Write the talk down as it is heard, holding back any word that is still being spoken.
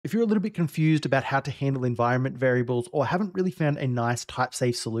If you're a little bit confused about how to handle environment variables or haven't really found a nice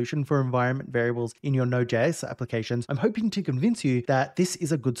type-safe solution for environment variables in your Node.js applications, I'm hoping to convince you that this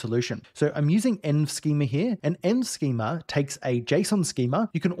is a good solution. So I'm using env schema here. An env schema takes a JSON schema.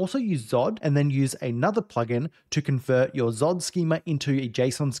 You can also use Zod and then use another plugin to convert your Zod schema into a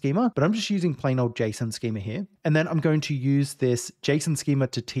JSON schema, but I'm just using plain old JSON schema here. And then I'm going to use this JSON schema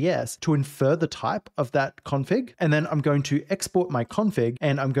to TS to infer the type of that config. And then I'm going to export my config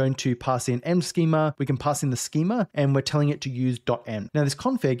and I'm going to pass in env schema. We can pass in the schema and we're telling it to use .env. Now this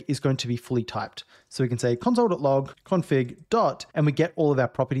config is going to be fully typed. So we can say console.log config dot, and we get all of our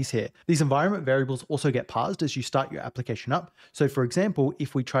properties here. These environment variables also get parsed as you start your application up. So for example,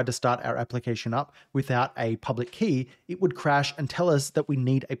 if we tried to start our application up without a public key, it would crash and tell us that we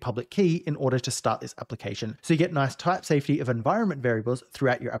need a public key in order to start this application. So you get nice type safety of environment variables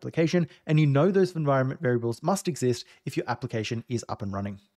throughout your application, and you know those environment variables must exist if your application is up and running.